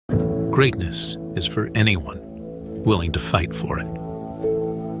Greatness is for anyone willing to fight for it.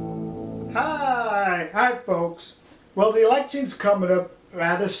 Hi folks. Well, the election's coming up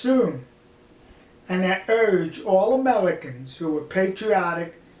rather soon, and I urge all Americans who are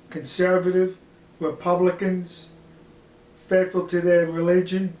patriotic, conservative, Republicans, faithful to their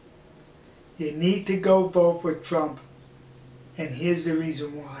religion, you need to go vote for Trump. And here's the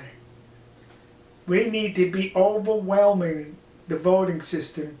reason why. We need to be overwhelming the voting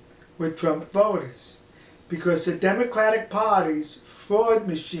system with Trump voters, because the Democratic Party's fraud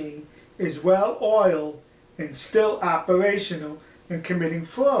machine is well oiled and still operational and committing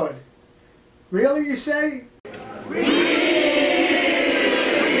fraud. Really, you say? Really?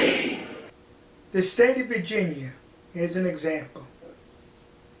 The state of Virginia, here's an example.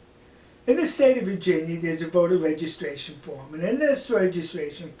 In the state of Virginia, there's a voter registration form, and in this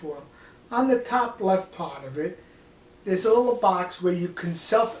registration form, on the top left part of it, there's a little box where you can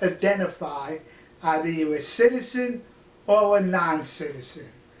self-identify either you're a citizen or a non-citizen.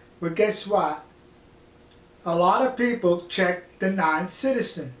 Well, guess what? A lot of people check the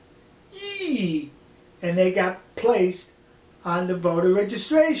non-citizen. Yee! And they got placed on the voter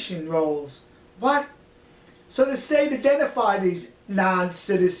registration rolls. What? So the state identified these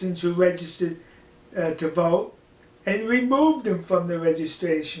non-citizens who registered to vote and removed them from the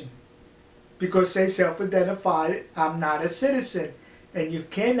registration because they self-identified, I'm not a citizen. And you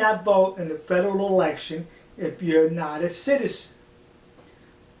cannot vote in the federal election if you're not a citizen.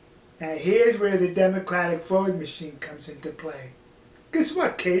 Now here's where the Democratic fraud machine comes into play. Guess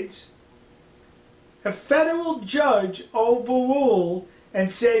what, kids? A federal judge overruled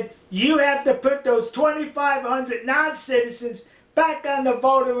and said, you have to put those 2,500 non-citizens back on the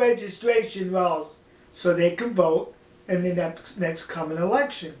voter registration rolls so they can vote in the next coming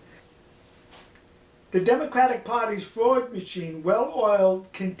election. The Democratic Party's fraud machine,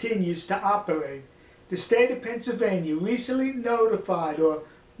 well-oiled, continues to operate. The state of Pennsylvania recently notified or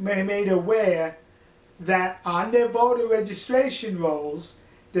made aware that on their voter registration rolls,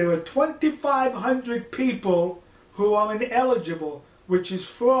 there are 2,500 people who are ineligible, which is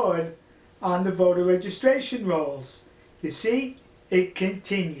fraud on the voter registration rolls. You see, it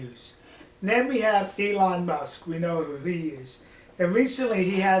continues. Then we have Elon Musk. We know who he is. And recently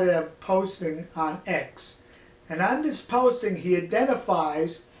he had a posting on X. And on this posting he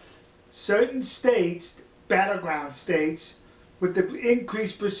identifies certain states, battleground states, with the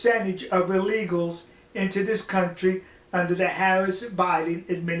increased percentage of illegals into this country under the Harris-Biden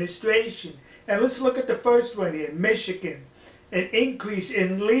administration. And let's look at the first one here, Michigan. An increase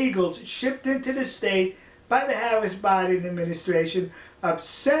in illegals shipped into the state by the Harris-Biden administration of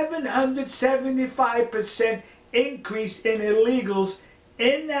 775% increase in illegals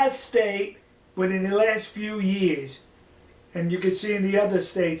in that state within the last few years. And you can see in the other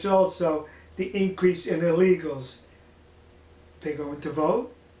states also the increase in illegals. They going to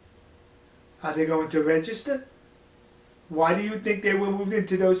vote? Are they going to register? Why do you think they were moved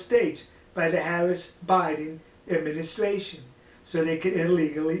into those states? By the Harris-Biden administration, so they could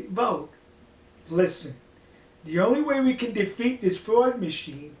illegally vote. Listen, the only way we can defeat this fraud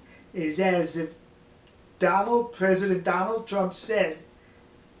machine is as if President Donald Trump said,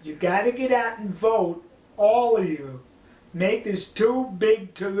 you got to get out and vote, all of you. Make this too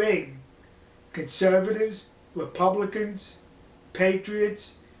big to rig. Conservatives, Republicans,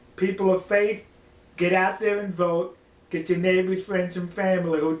 patriots, people of faith, get out there and vote. Get your neighbors, friends, and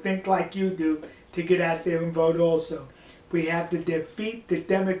family who think like you do to get out there and vote also. We have to defeat the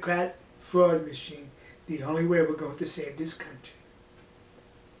Democrat fraud machine. The only way we're going to save this country.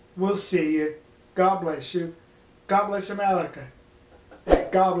 We'll see you. God bless you. God bless America. And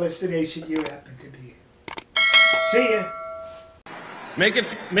God bless the nation you happen to be in. See ya. Make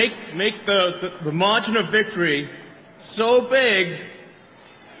the margin of victory so big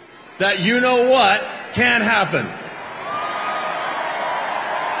that you know what can happen.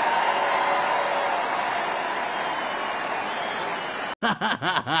 Ha ha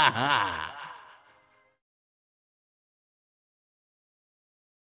ha ha ha!